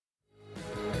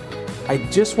I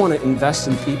just want to invest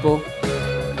in people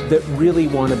that really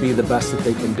want to be the best that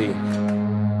they can be.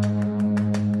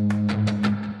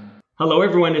 Hello,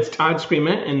 everyone. It's Todd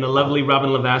Screamett and the lovely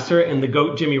Robin Lavasser and the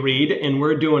GOAT Jimmy Reed, and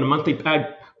we're doing a monthly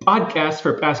podcast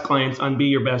for past clients on Be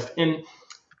Your Best. And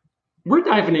we're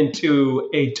diving into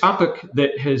a topic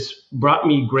that has brought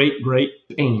me great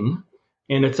pain,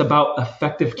 and it's about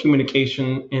effective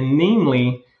communication, and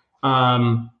namely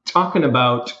talking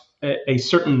about a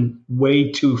certain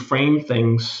way to frame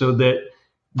things so that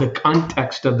the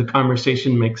context of the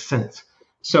conversation makes sense.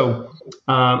 So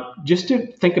just to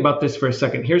think about this for a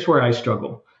second, here's where I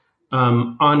struggle.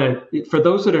 For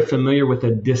those that are familiar with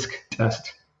a DISC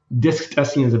test, DISC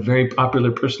testing is a very popular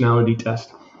personality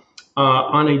test.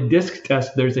 On a DISC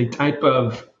test, there's a type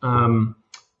of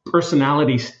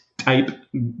personality type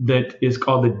that is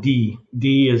called a D.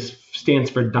 D stands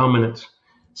for dominance.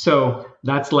 So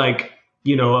that's like,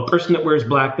 a person that wears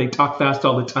black, they talk fast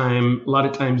all the time. A lot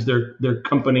of times they're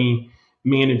company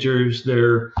managers,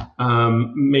 they're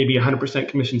maybe 100%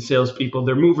 commission salespeople.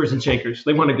 They're movers and shakers.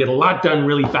 They want to get a lot done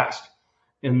really fast.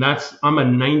 And I'm a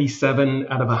 97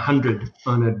 out of 100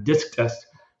 on a DISC test.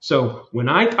 So when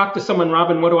I talk to someone,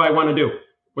 Robin, what do I want to do?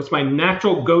 What's my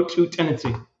natural go-to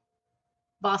tendency?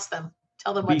 Boss them.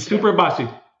 Tell them what to do. Be super bossy.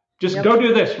 Just go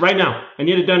do this right now. I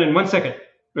need it done in 1 second.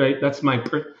 Right?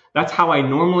 That's how I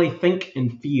normally think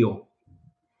and feel.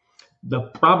 The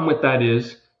problem with that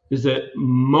is that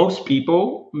most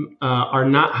people are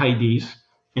not high Ds,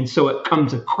 and so it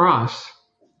comes across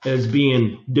as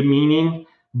being demeaning,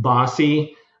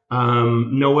 bossy,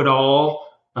 know-it-all,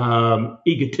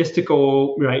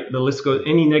 egotistical, right? The list goes,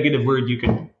 any negative word you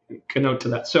can connote to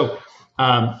that. So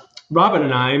Robin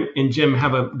and I and Jim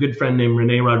have a good friend named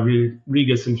Rene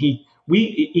Rodriguez, and we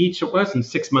each, it wasn't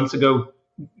 6 months ago,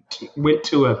 went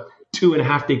to a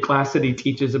 2.5 day class that he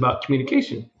teaches about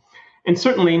communication. And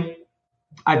certainly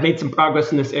I've made some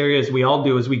progress in this area, as we all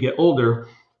do as we get older.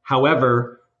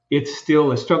 However, it's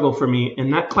still a struggle for me.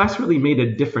 And that class really made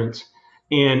a difference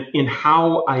in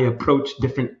how I approach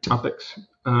different topics.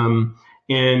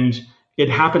 And it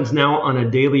happens now on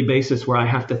a daily basis where I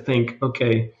have to think,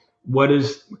 okay,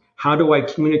 how do I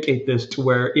communicate this to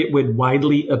where it would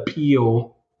widely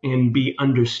appeal and be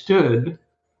understood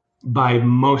by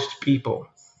most people?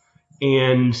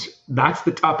 And that's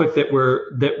the topic that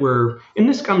we're, and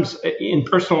this comes in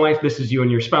personal life. This is you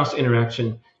and your spouse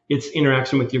interaction. It's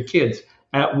interaction with your kids.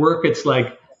 At work, it's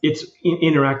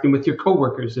interacting with your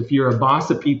coworkers. If you're a boss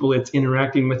of people, it's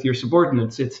interacting with your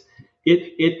subordinates.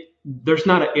 There's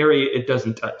not an area it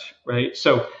doesn't touch, right?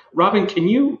 So Robin, can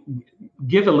you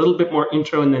give a little bit more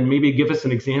intro and then maybe give us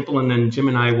an example, and then Jim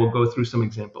and I will go through some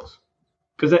examples?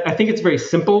 Because I think it's very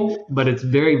simple, but it's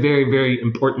very, very, very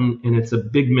important, and it's a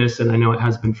big miss, and I know it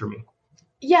has been for me.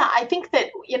 Yeah, I think that,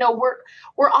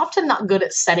 we're often not good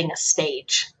at setting a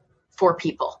stage for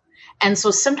people. And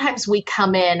so sometimes we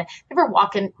come in, ever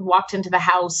walked into the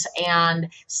house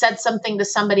and said something to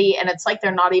somebody, and it's like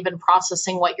they're not even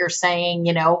processing what you're saying,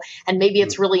 and maybe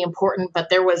it's really important,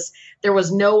 but there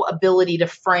was no ability to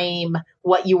frame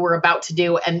what you were about to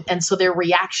do. And so their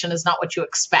reaction is not what you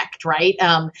expect, right?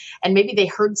 And maybe they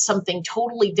heard something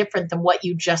totally different than what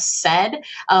you just said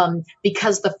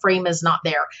because the frame is not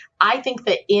there. I think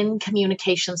that in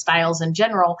communication styles in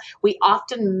general, we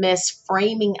often miss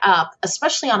framing up,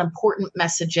 especially on important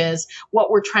messages,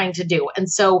 what we're trying to do. And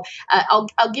so I'll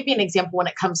give you an example when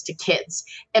it comes to kids.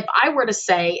 If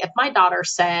my daughter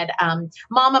said,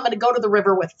 Mom, I'm going to go to the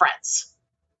river with friends.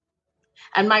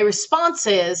 And my response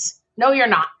is, no, you're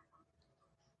not.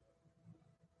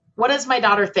 What does my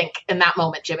daughter think in that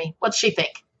moment, Jimmy? What's she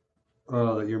think?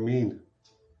 Oh, that you're mean.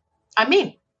 I'm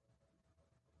mean.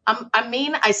 I'm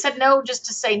mean. I said no just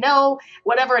to say no,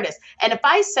 whatever it is. And if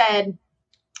I said,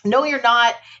 no, you're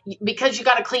not, because you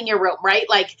got to clean your room, right?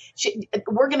 Like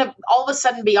we're going to all of a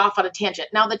sudden be off on a tangent.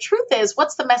 Now, the truth is,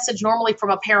 what's the message normally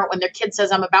from a parent when their kid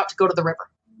says, I'm about to go to the river?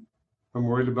 I'm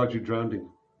worried about you drowning.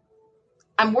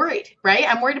 I'm worried, right?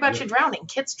 I'm worried about you drowning.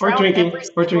 Kids drown drinking.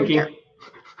 Year.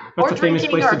 That's a famous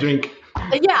place to drink.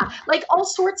 Yeah, like all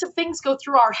sorts of things go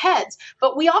through our heads,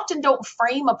 but we often don't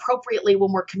frame appropriately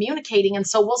when we're communicating. And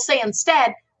so we'll say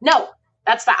instead, no,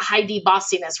 that's that high D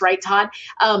bossiness, right, Todd?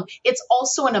 It's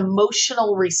also an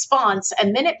emotional response.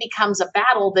 And then it becomes a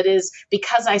battle that is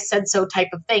because I said so type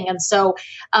of thing. And so,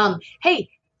 hey,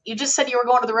 you just said you were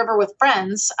going to the river with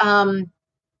friends.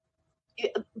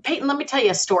 Peyton, let me tell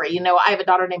you a story. I have a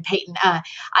daughter named Peyton. I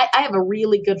have a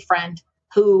really good friend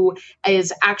who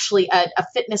is actually a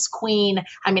fitness queen.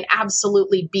 I mean,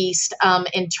 absolutely beast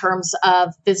in terms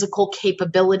of physical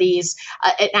capabilities,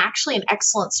 and actually an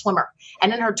excellent swimmer.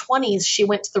 And in her 20s, she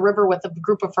went to the river with a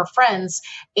group of her friends,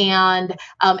 and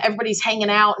everybody's hanging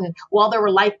out. And while there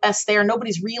were life vests there,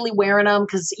 nobody's really wearing them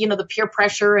because, you know, the peer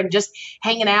pressure and just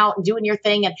hanging out and doing your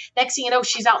thing. And next thing you know,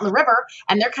 she's out in the river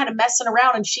and they're kind of messing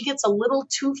around, and she gets a little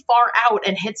too far out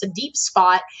and hits a deep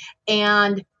spot,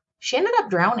 and she ended up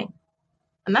drowning.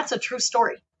 And that's a true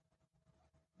story.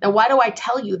 Now, why do I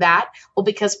tell you that? Well,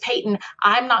 because Peyton,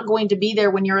 I'm not going to be there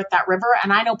when you're at that river.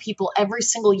 And I know people every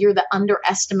single year that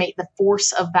underestimate the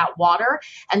force of that water.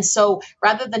 And so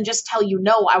rather than just tell you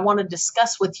no, I want to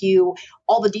discuss with you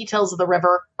all the details of the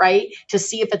river, right? To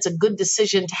see if it's a good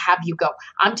decision to have you go.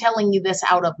 I'm telling you this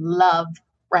out of love,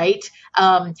 right?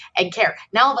 And care.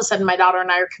 Now, all of a sudden, my daughter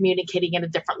and I are communicating at a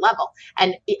different level.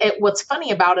 And what's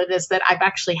funny about it is that I've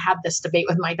actually had this debate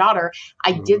with my daughter.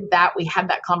 I did that. We had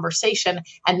that conversation.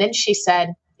 And then she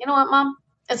said, you know what, Mom?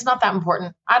 It's not that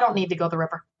important. I don't need to go to the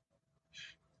river.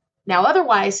 Now,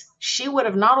 otherwise, she would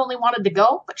have not only wanted to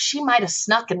go, but she might have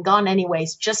snuck and gone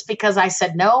anyways, just because I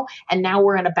said no. And now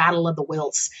we're in a battle of the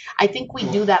wills. I think we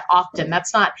do that often.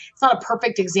 It's not a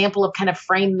perfect example of kind of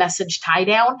frame message tie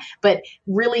down, but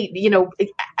really, you know,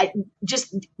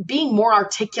 just being more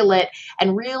articulate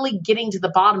and really getting to the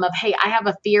bottom of, hey, I have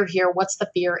a fear here. What's the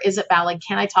fear? Is it valid?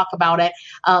 Can I talk about it?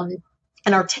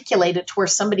 And articulate it to where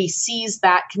somebody sees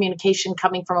that communication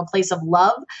coming from a place of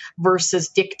love versus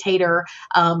dictator,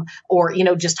 or, you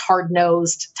know, just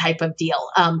hard-nosed type of deal.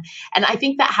 And I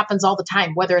think that happens all the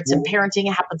time, whether it's in parenting.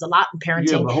 It happens a lot in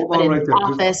parenting, but in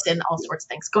office and all sorts of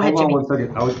things. Go ahead, Jimmy. Hold on 1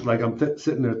 second. I was like, I'm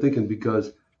sitting there thinking,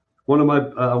 because one of my,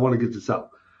 I want to get this out.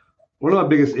 One of my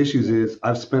biggest issues is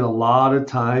I've spent a lot of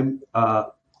time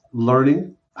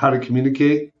learning how to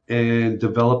communicate and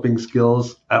developing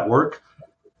skills at work.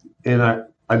 And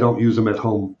I don't use them at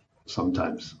home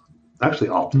sometimes, actually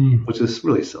often, which is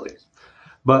really silly.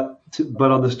 But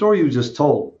on the story you just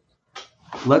told,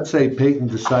 let's say Peyton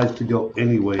decides to go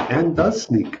anyway and does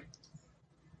sneak,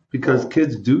 because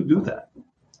kids do that.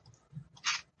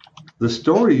 The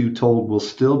story you told will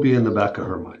still be in the back of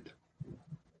her mind.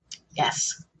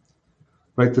 Yes.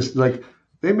 Right? This, like,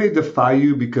 they may defy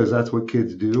you because that's what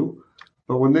kids do.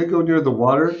 But when they go near the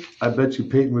water, I bet you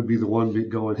Peyton would be the one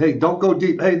going, hey, don't go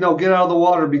deep. Hey, no, get out of the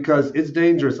water because it's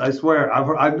dangerous. I swear.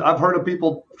 I've heard of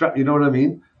people, you know what I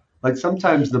mean? Like,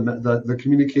 sometimes the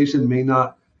communication may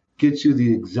not get you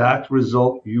the exact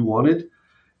result you wanted.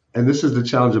 And this is the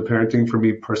challenge of parenting for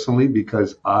me personally,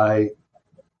 because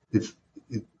it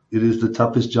is the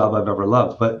toughest job I've ever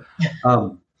loved. But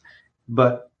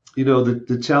you know,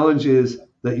 the challenge is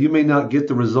that you may not get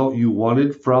the result you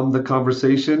wanted from the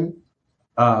conversation.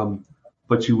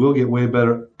 But you will get way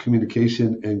better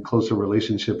communication and closer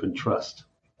relationship and trust.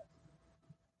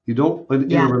 You don't,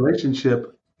 in a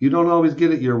relationship, you don't always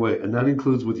get it your way, and that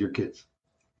includes with your kids.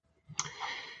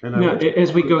 And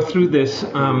as we go through this,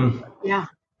 as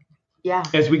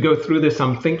we go through this,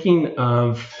 I'm thinking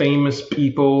of famous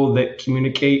people that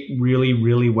communicate really,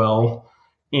 really well.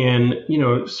 And, you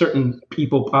know, certain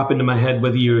people pop into my head,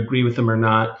 whether you agree with them or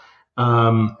not.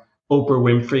 Oprah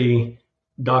Winfrey,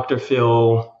 Dr.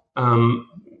 Phil,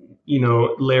 you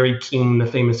know, Larry King, the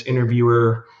famous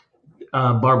interviewer,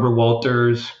 Barbara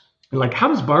Walters. And like, how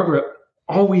does Barbara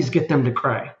always get them to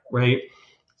cry, right?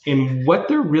 And what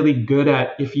they're really good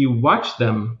at, if you watch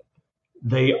them,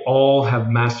 they all have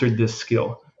mastered this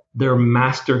skill. They're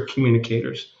master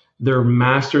communicators. They're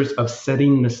masters of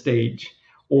setting the stage,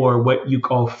 or what you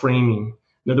call framing.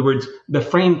 In other words, the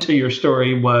frame to your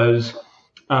story was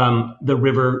the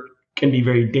river can be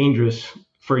very dangerous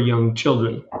for young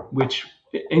children, which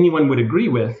anyone would agree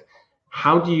with.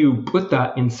 How do you put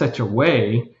that in such a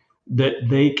way that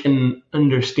they can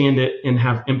understand it and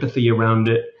have empathy around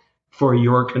it for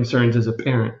your concerns as a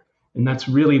parent? And that's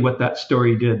really what that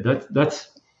story did. That's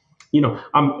you know,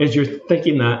 as you're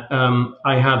thinking that,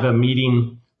 I have a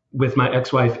meeting with my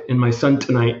ex-wife and my son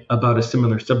tonight about a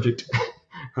similar subject.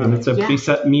 And it's a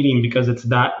preset meeting because it's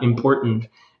that important.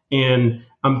 And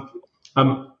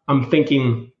I'm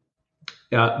thinking,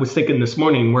 was thinking this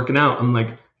morning, working out, I'm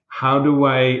like, how do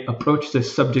I approach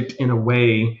this subject in a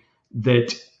way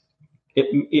that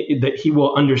that he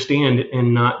will understand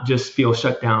and not just feel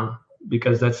shut down?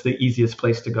 Because that's the easiest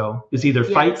place to go, is either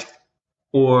fight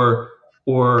or,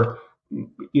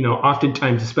 you know,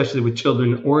 oftentimes, especially with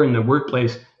children or in the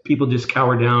workplace, people just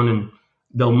cower down and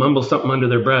they'll mumble something under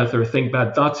their breath or think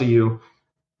bad thoughts of you,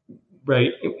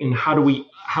 right? And how do we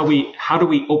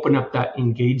open up that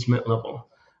engagement level?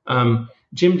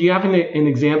 Jim, do you have an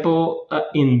example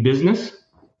in business?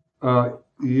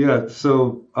 Yeah,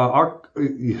 so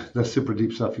yeah, that's super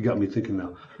deep stuff. You got me thinking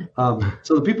now.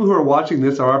 So the people who are watching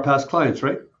this are our past clients,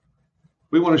 right?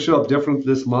 We want to show up different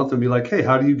this month and be like, hey,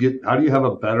 how do you have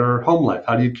a better home life?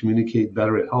 How do you communicate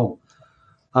better at home?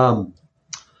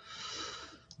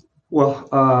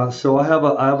 So I have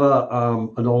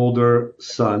an older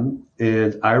son,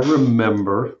 and I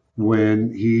remember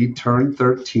when he turned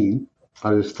 13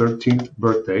 on his 13th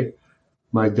birthday.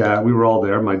 We were all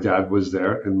there. My dad was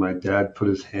there, and my dad put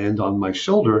his hand on my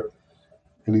shoulder,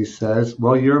 and he says,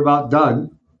 "Well, you're about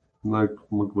done." I'm like,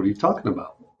 "What are you talking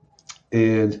about?"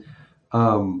 And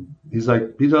he's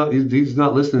like, he's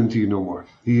not listening to you no more.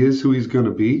 He is who he's going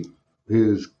to be.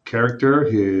 His character,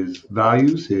 his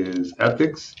values, his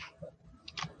ethics,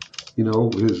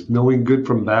 his knowing good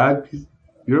from bad.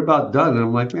 You're about done. And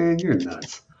I'm like, man, you're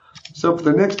nuts. So for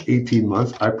the next 18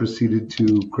 months, I proceeded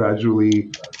to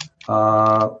gradually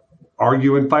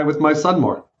argue and fight with my son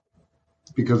more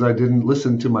because I didn't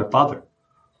listen to my father.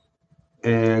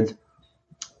 And,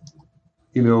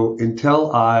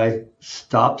 until I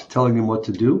stopped telling him what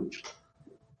to do,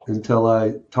 until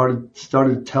I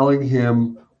started telling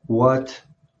him what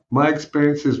my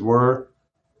experiences were,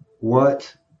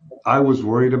 what I was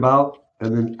worried about,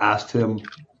 and then asked him,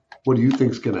 what do you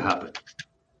think is going to happen?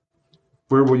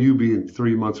 Where will you be in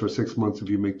 3 months or 6 months if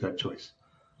you make that choice?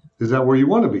 Is that where you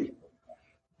want to be?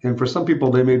 And for some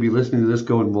people, they may be listening to this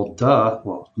going, well, duh.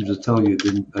 Well, I'm just telling you,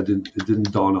 it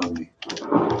didn't dawn on me.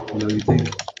 You think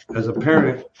as a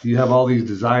parent, you have all these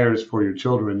desires for your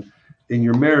children. In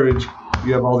your marriage,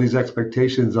 you have all these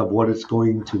expectations of what it's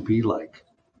going to be like.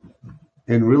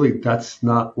 And really, that's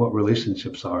not what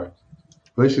relationships are.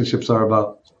 Relationships are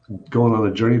about going on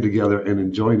a journey together and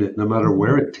enjoying it no matter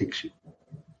where it takes you,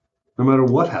 no matter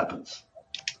what happens,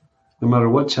 no matter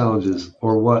what challenges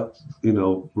or what,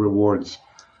 rewards.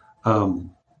 That's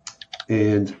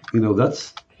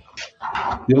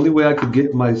the only way I could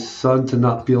get my son to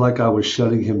not feel like I was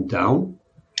shutting him down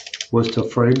was to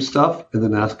frame stuff and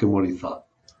then ask him what he thought.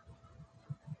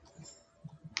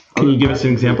 Can you give us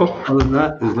an example? Other than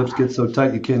that, his lips get so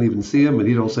tight you can't even see him, and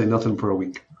he don't say nothing for a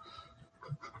week.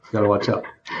 You gotta watch out.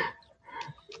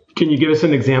 Can you give us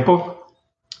an example?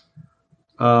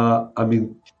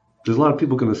 There's a lot of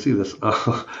people going to see this.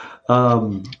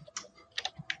 I'll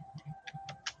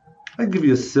give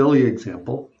you a silly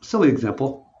example.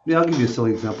 Yeah, I'll give you a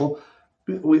silly example.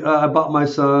 I bought my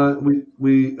son.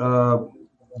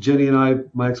 Jenny and I,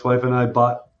 my ex-wife and I,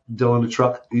 bought Dylan a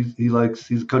truck.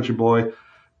 He's a country boy.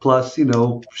 Plus,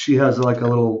 she has a lot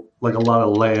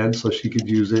of land, so she could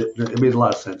use it. It made a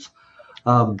lot of sense.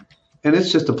 And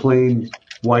it's just a plain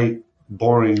white,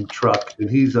 boring truck. And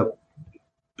he's a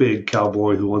big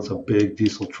cowboy who wants a big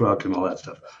diesel truck and all that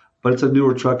stuff. But it's a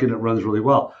newer truck and it runs really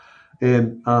well.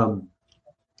 And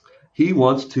he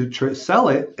wants to sell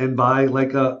it and buy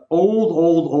like a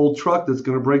old truck that's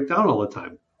going to break down all the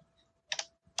time.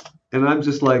 And I'm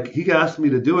just like, he asked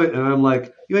me to do it. And I'm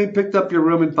like, you ain't picked up your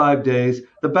room in 5 days.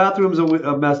 The bathroom's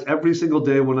a mess every single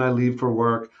day when I leave for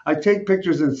work. I take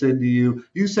pictures and send to you.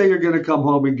 You say you're going to come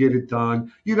home and get it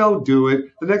done. You don't do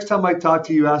it. The next time I talk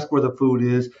to you, ask where the food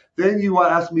is. Then you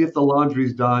ask me if the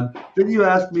laundry's done. Then you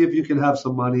ask me if you can have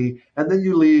some money. And then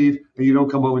you leave and you don't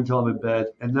come home until I'm in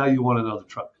bed. And now you want another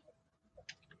truck.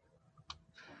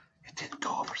 It didn't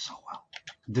go over so well.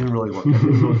 It didn't really work. It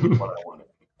didn't really do what I wanted.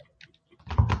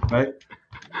 Right?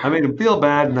 I made him feel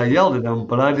bad and I yelled at him,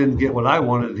 but I didn't get what I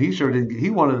wanted. He sure didn't. He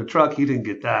wanted a truck. He didn't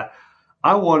get that.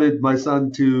 I wanted my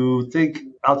son to think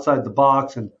outside the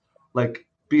box and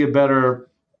be a better,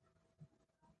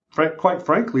 quite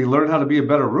frankly, learn how to be a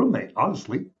better roommate,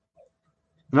 honestly.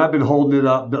 And I've been holding it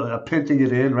up, pinching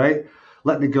it in, right?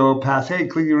 Letting it go past, hey,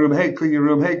 clean your room. Hey, clean your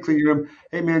room. Hey, clean your room.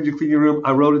 Hey, man, did you clean your room?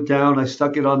 I wrote it down. I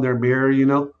stuck it on their mirror,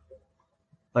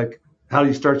 how do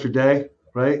you start your day,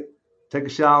 right? Take a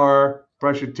shower,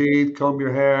 brush your teeth, comb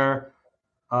your hair,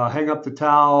 hang up the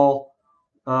towel,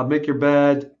 make your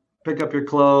bed, pick up your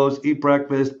clothes, eat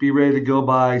breakfast, be ready to go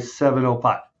by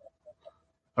 7:05.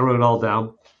 I wrote it all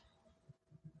down.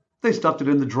 They stuffed it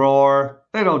in the drawer.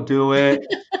 They don't do it.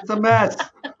 It's a mess.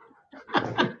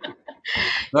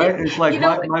 Right? It's like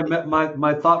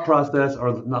my thought process,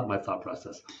 or not my thought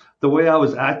process. The way I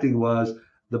was acting was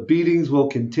the beatings will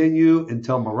continue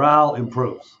until morale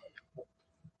improves.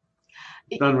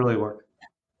 Doesn't really work.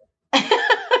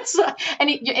 And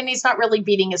he's not really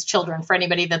beating his children for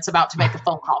anybody that's about to make a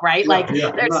phone call, right?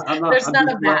 There's none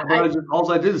of that. All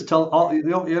I did is tell, you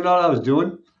know what I was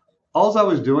doing? All I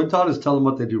was doing, Todd, is tell them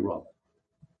what they do wrong.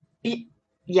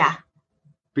 Yeah.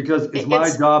 Because it's my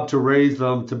job to raise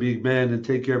them to be men and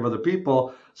take care of other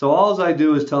people. So all I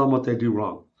do is tell them what they do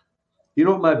wrong. You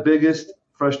know what my biggest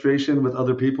frustration with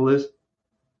other people is?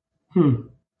 Hmm.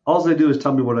 All they do is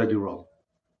tell me what I do wrong.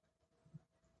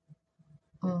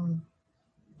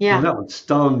 Yeah. And that one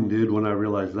stung, dude, when I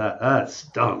realized that. That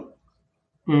stung.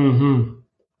 Mm-hmm.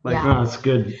 Like, Yeah. Oh, that's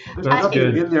good. there's That's nothing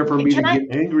good. in there for me to Can I-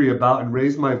 get angry about and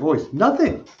raise my voice.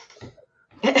 Nothing.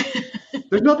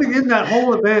 There's nothing in that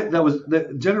whole event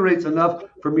that generates enough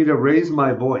for me to raise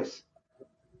my voice.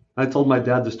 I told my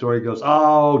dad the story. He goes,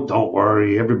 "Oh, don't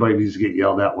worry. Everybody needs to get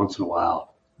yelled at once in a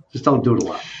while. Just don't do it a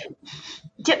lot."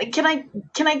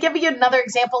 Can I give you another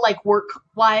example, like work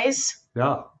wise?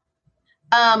 Yeah.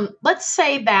 Let's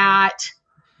say that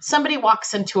somebody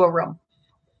walks into a room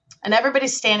and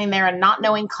everybody's standing there and not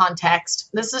knowing context.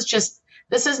 This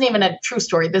isn't even a true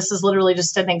story. This is literally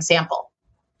just an example.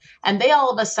 And they all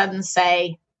of a sudden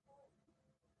say,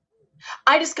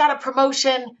 "I just got a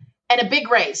promotion and a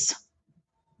big raise."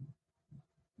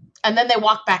 And then they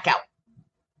walk back out.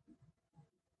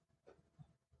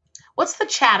 What's the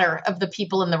chatter of the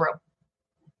people in the room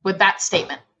with that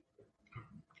statement?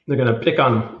 They're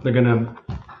going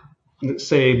to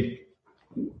say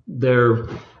they're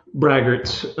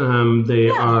braggarts. They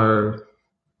are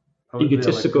I would be like,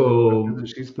 egotistical.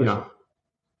 she's special.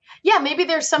 Yeah, maybe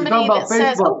there's You're somebody talking about that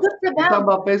says, "Oh, good for You're talking them."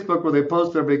 about Facebook where they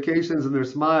post their vacations and their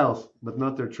smiles, but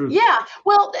not their truth. Yeah,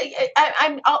 well,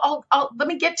 I'll let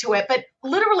me get to it. But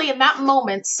literally in that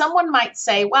moment, someone might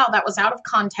say, "Wow, that was out of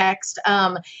context."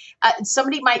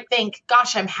 Somebody might think,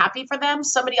 "Gosh, I'm happy for them."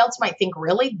 Somebody else might think,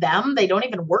 "Really, them? They don't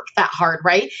even work that hard,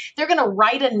 right?" They're going to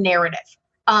write a narrative.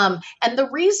 And the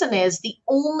reason is the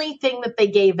only thing that they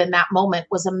gave in that moment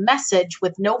was a message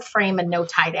with no frame and no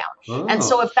tie down. Oh. And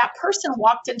so if that person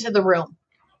walked into the room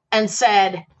and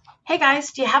said, "Hey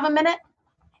guys, do you have a minute?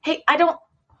 Hey,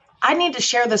 I need to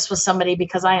share this with somebody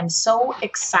because I am so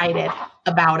excited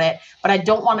about it, but I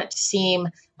don't want it to seem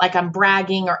like I'm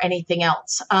bragging or anything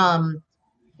else."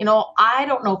 I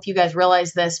don't know if you guys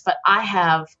realize this, but I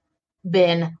have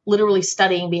been literally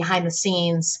studying behind the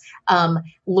scenes,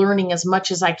 learning as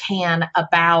much as I can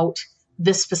about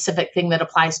this specific thing that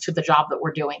applies to the job that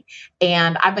we're doing.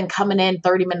 And I've been coming in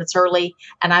 30 minutes early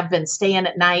and I've been staying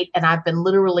at night and I've been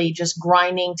literally just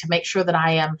grinding to make sure that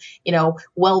I am,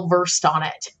 well versed on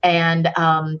it. And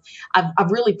I've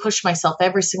really pushed myself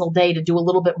every single day to do a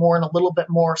little bit more and a little bit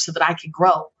more so that I could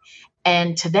grow.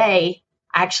 And today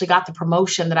I actually got the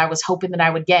promotion that I was hoping that I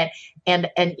would get and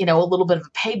a little bit of a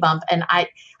pay bump. And I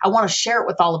want to share it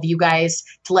with all of you guys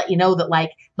to let you know that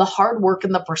like the hard work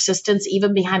and the persistence,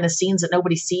 even behind the scenes that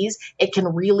nobody sees, it can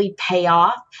really pay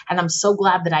off. And I'm so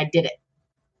glad that I did it.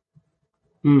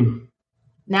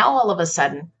 Now, all of a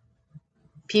sudden,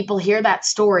 people hear that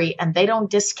story and they don't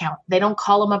discount. They don't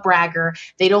call him a bragger.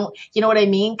 They don't, you know what I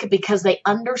mean? Because they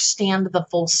understand the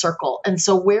full circle. And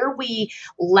so where we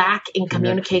lack in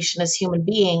communication as human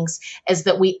beings is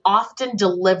that we often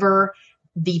deliver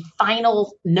the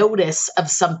final notice of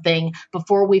something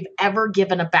before we've ever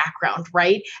given a background,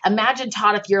 right? Imagine,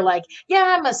 Todd, if you're like,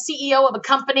 "Yeah, I'm a CEO of a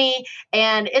company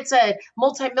and it's a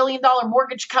multi-million-dollar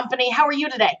mortgage company. How are you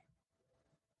today?"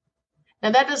 Now,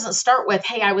 that doesn't start with,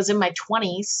 "Hey, I was in my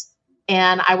 20s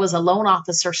and I was a loan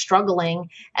officer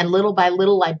struggling. And little by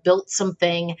little, I built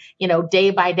something, day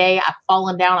by day. I've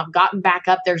fallen down. I've gotten back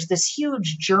up." There's this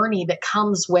huge journey that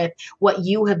comes with what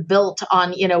you have built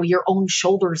on, your own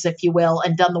shoulders, if you will,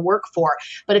 and done the work for.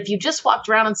 But if you just walked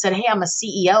around and said, "Hey, I'm a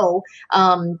CEO,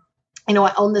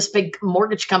 I own this big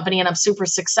mortgage company and I'm super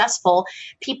successful,"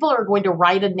 people are going to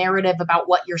write a narrative about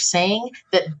what you're saying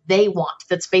that they want,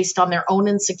 that's based on their own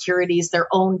insecurities, their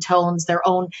own tones, their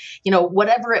own,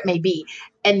 whatever it may be.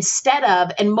 Instead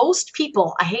of, and most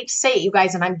people, I hate to say it, you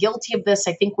guys, and I'm guilty of this,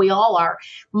 I think we all are,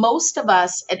 most of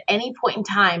us at any point in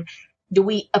time, do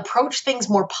we approach things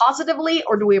more positively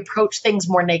or do we approach things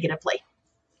more negatively?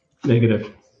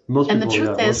 Negative. Most And people,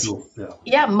 the truth is,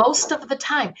 yeah. most of the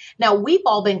time. Now, we've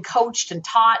all been coached and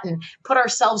taught and put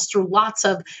ourselves through lots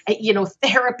of,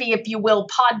 therapy, if you will,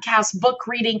 podcasts, book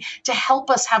reading to help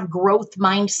us have growth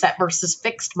mindset versus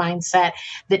fixed mindset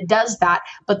that does that.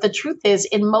 But the truth is,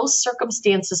 in most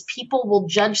circumstances, people will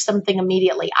judge something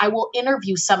immediately. I will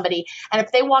interview somebody, and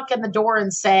if they walk in the door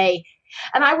and say,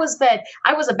 "And I was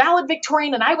a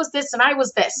valedictorian, and I was this, and I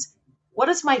was this," what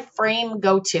does my frame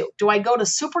go to? Do I go to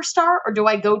superstar or do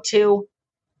I go to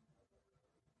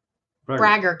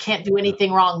bragger, can't do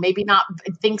anything wrong, maybe not,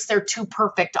 thinks they're too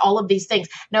perfect, all of these things?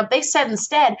 Now, if they said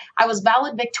instead, "I was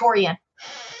valedictorian,"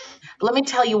 let me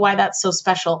tell you why that's so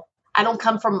special. I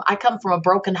come from a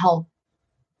broken home.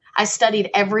 I studied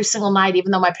every single night,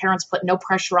 even though my parents put no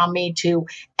pressure on me to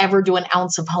ever do an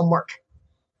ounce of homework.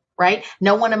 right?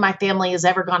 No one in my family has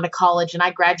ever gone to college, and I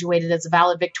graduated as a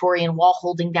valedictorian while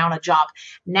holding down a job.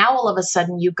 Now, all of a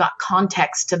sudden, you've got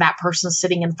context to that person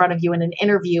sitting in front of you in an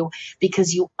interview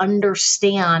because you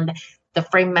understand the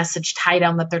frame message tie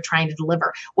down that they're trying to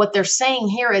deliver. What they're saying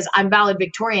here is, I'm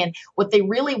valedictorian. What they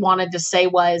really wanted to say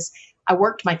was, I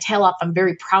worked my tail off. I'm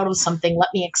very proud of something. Let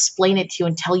me explain it to you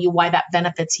and tell you why that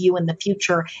benefits you in the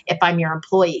future if I'm your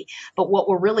employee. But what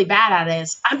we're really bad at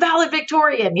is, I'm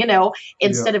valedictorian,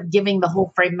 instead of giving the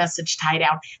whole frame message tie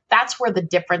down. That's where the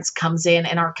difference comes in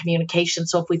our communication.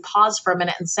 So if we pause for a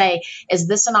minute and say, is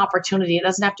this an opportunity? It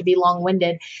doesn't have to be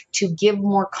long-winded, to give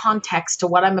more context to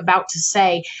what I'm about to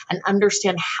say and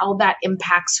understand how that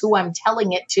impacts who I'm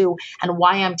telling it to and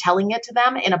why I'm telling it to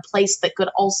them in a place that could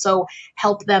also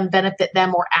help them benefit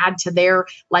them or add to their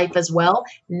life as well.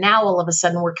 Now, all of a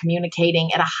sudden, we're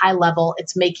communicating at a high level.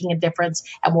 It's making a difference,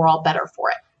 and we're all better for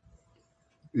it.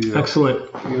 Yeah. Excellent.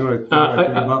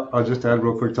 I'll just add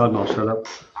real quick, Todd, and I'll shut up.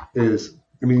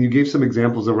 You gave some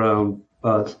examples around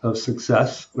of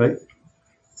success, right?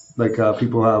 Like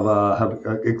people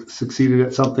have succeeded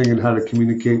at something and how to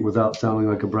communicate without sounding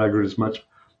like a braggart as much.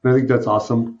 And I think that's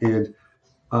awesome. And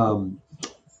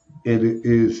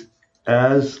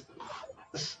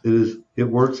it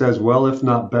works as well, if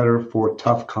not better, for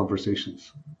tough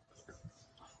conversations.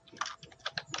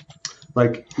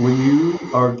 Like when you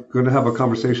are going to have a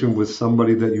conversation with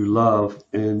somebody that you love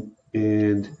and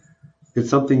it's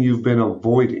something you've been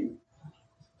avoiding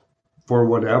for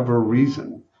whatever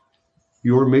reason,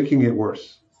 you're making it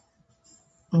worse.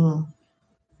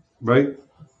 Right?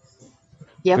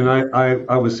 Yeah. And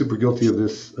I was super guilty of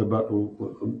this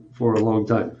for a long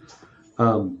time.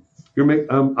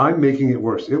 I'm making it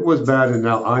worse. It was bad, and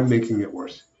now I'm making it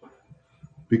worse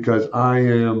because I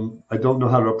don't know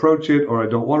how to approach it, or I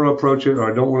don't want to approach it, or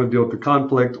I don't want to deal with the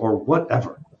conflict, or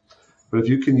whatever. But if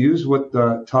you can use what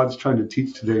Todd's trying to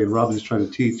teach today and Robin's trying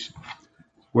to teach,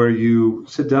 where you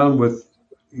sit down with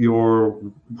your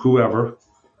whoever,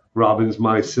 Robin's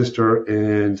my sister,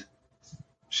 and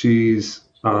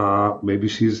maybe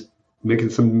she's making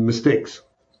some mistakes.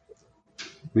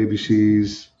 Maybe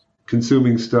she's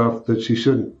consuming stuff that she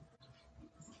shouldn't,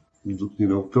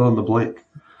 fill in the blank,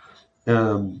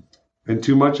 and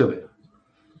too much of it.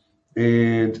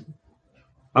 And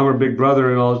I'm her big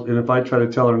brother, and if I try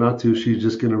to tell her not to, she's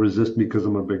just going to resist me because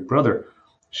I'm a big brother.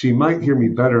 She might hear me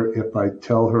better if I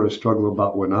tell her a struggle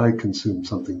about when I consume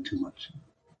something too much,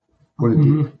 what it did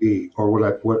to me,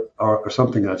 or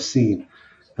something I've seen,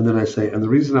 and then I say, and the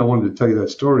reason I wanted to tell you that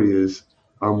story is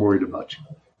I'm worried about you.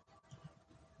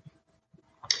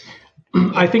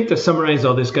 I think to summarize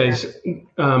all this, guys,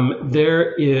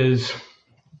 there is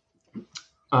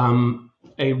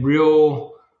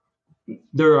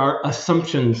there are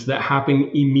assumptions that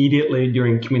happen immediately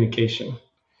during communication.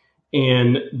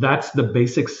 And that's the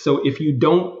basics. So if you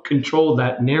don't control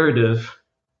that narrative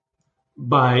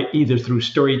by either through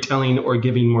storytelling or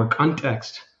giving more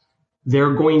context,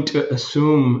 they're going to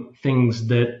assume things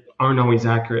that aren't always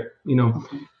accurate.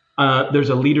 There's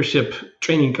a leadership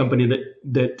training company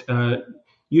that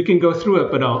you can go through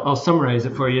it, but I'll summarize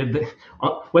it for you.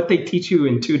 What they teach you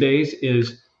in 2 days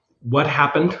is what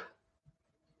happened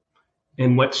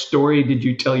and what story did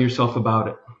you tell yourself about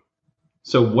it.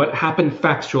 So what happened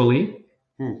factually,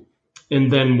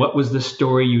 and then what was the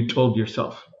story you told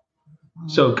yourself.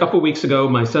 So a couple of weeks ago,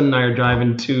 my son and I are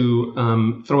driving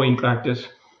to throwing practice,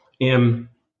 and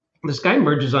this guy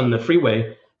merges on the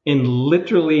freeway, and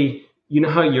literally, you know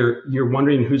how you're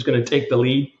wondering who's going to take the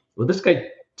lead? Well, this guy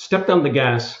stepped on the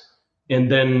gas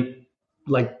and then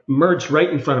merged right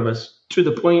in front of us to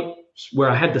the point where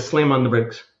I had to slam on the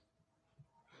brakes.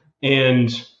 And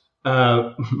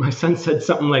my son said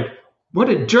something like, "What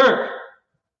a jerk."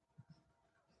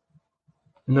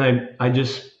 And I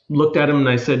just looked at him and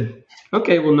I said,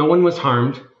 okay, well, no one was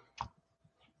harmed.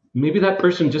 Maybe that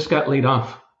person just got laid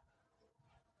off.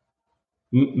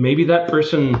 Maybe that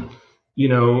person,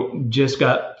 just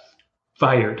got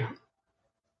fired.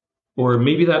 Or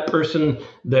maybe that person,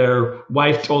 their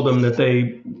wife told them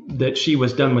that she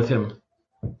was done with him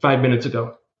 5 minutes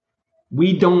ago.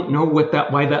 We don't know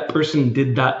why that person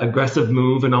did that aggressive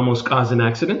move and almost caused an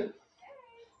accident.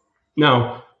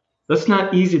 Now, that's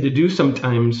not easy to do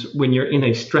sometimes when you're in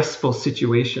a stressful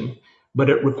situation, but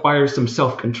it requires some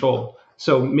self-control.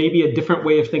 So maybe a different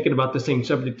way of thinking about the same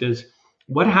subject is,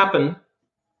 what happened?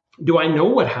 Do I know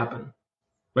what happened?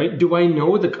 Right? Do I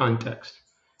know the context?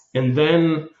 And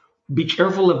then be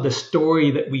careful of the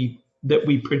story that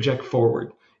we project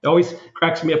forward. It always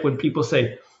cracks me up when people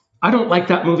say, "I don't like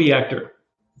that movie actor."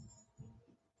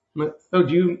 I'm like, oh,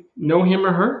 do you know him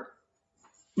or her?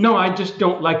 No, I just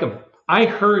don't like him. I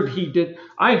heard he did.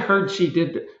 I heard she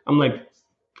did. I'm like,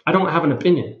 I don't have an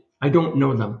opinion. I don't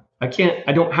know them. I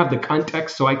don't have the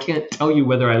context, so I can't tell you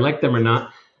whether I like them or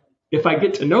not. If I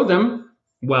get to know them,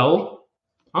 well,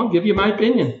 I'll give you my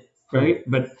opinion, right?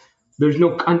 But there's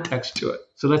no context to it.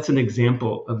 So that's an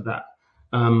example of that.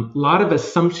 A lot of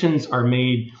assumptions are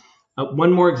made.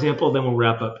 One more example, then we'll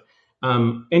wrap up.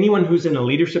 Anyone who's in a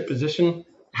leadership position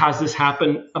has this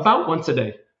happen about once a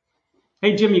day.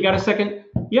 Hey, Jim, you got a second?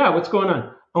 Yeah, what's going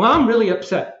on? Oh, I'm really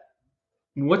upset.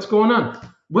 What's going on?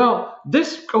 Well,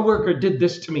 this coworker did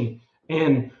this to me,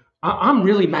 and I'm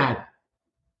really mad.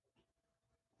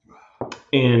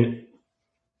 And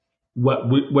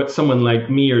what someone like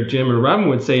me or Jim or Robin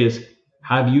would say is,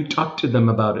 have you talked to them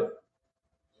about it?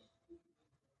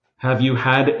 Have you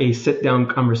had a sit-down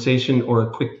conversation or a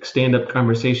quick stand-up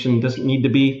conversation? Doesn't need to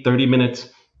be 30 minutes.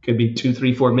 Could be 2,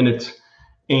 3, 4 minutes.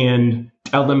 And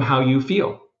tell them how you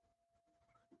feel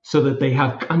so that they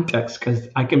have context. Because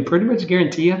I can pretty much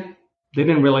guarantee you, they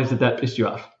didn't realize that pissed you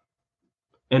off.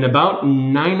 And about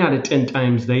 9 out of 10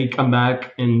 times they come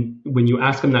back, and when you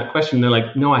ask them that question, they're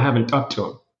like, no, I haven't talked to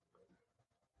him.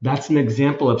 That's an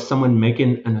example of someone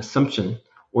making an assumption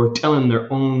or telling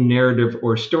their own narrative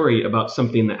or story about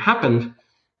something that happened,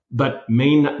 but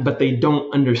they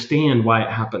don't understand why it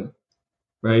happened,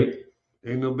 right?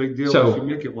 Ain't no big deal So, if you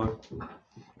make it one.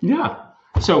 Yeah.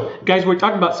 So, guys, we're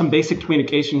talking about some basic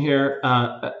communication here.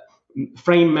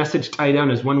 Frame message tie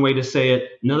down is one way to say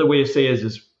it. Another way to say it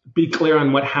is be clear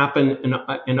on what happened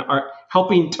and are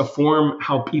helping to form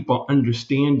how people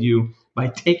understand you by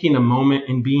taking a moment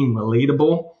and being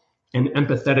relatable and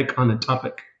empathetic on a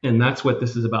topic. And that's what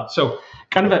this is about. So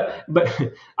but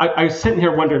I was sitting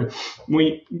here wondering,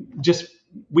 we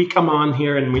come on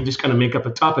here and we just kind of make up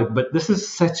a topic, but this is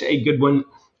such a good one.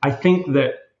 I think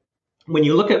that when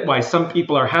you look at why some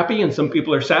people are happy and some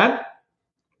people are sad,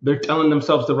 they're telling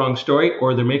themselves the wrong story,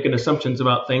 or they're making assumptions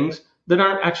about things that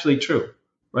aren't actually true,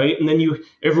 right? And then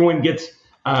everyone gets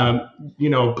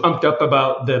pumped up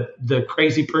about the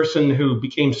crazy person who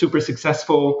became super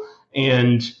successful,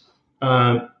 and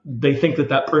they think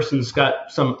that person's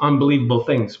got some unbelievable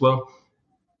things. Well,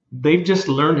 they've just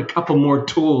learned a couple more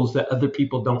tools that other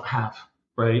people don't have,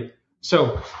 right?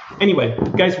 So anyway,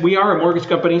 guys, we are a mortgage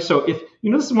company. So if,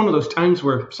 this is one of those times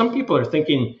where some people are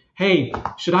thinking, hey,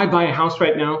 should I buy a house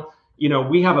right now?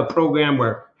 We have a program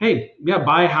where, hey, yeah,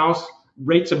 buy a house.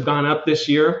 Rates have gone up this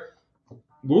year.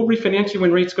 We'll refinance you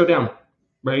when rates go down,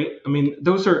 right? I mean,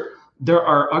 there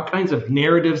are all kinds of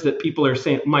narratives that people are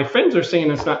saying. My friends are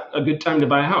saying it's not a good time to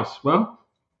buy a house. Well,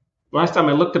 last time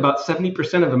I looked, about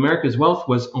 70% of America's wealth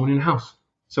was owning a house.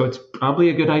 So it's probably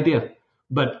a good idea,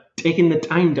 but taking the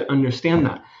time to understand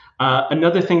that.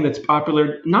 Another thing that's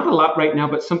popular, not a lot right now,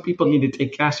 but some people need to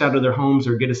take cash out of their homes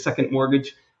or get a second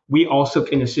mortgage. We also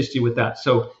can assist you with that.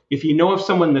 So if you know of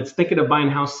someone that's thinking of buying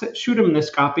a house, shoot them this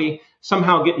copy.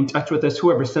 Somehow get in touch with us.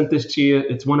 Whoever sent this to you,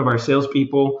 it's one of our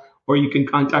salespeople, or you can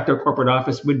contact our corporate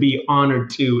office. We'd be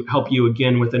honored to help you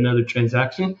again with another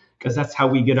transaction, because that's how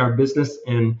we get our business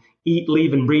and eat,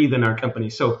 leave, and breathe in our company.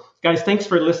 So, guys, thanks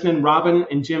for listening. Robin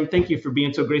and Jim, thank you for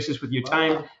being so gracious with your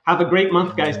time. Have a great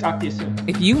month, guys. Talk to you soon.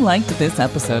 If you liked this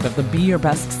episode of the Be Your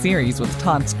Best series with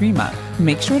Todd Screama,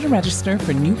 make sure to register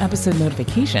for new episode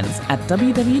notifications at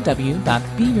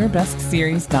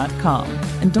www.beyourbestseries.com.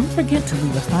 And don't forget to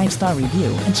leave a 5-star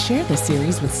review and share this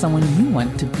series with someone you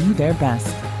want to be their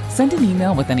best. Send an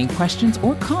email with any questions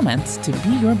or comments to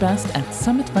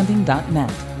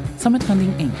beyourbest@summitfunding.net. Summit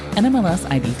Funding, Inc., NMLS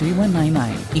ID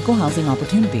 3199, Equal Housing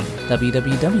Opportunity,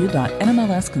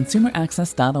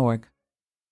 www.nmlsconsumeraccess.org.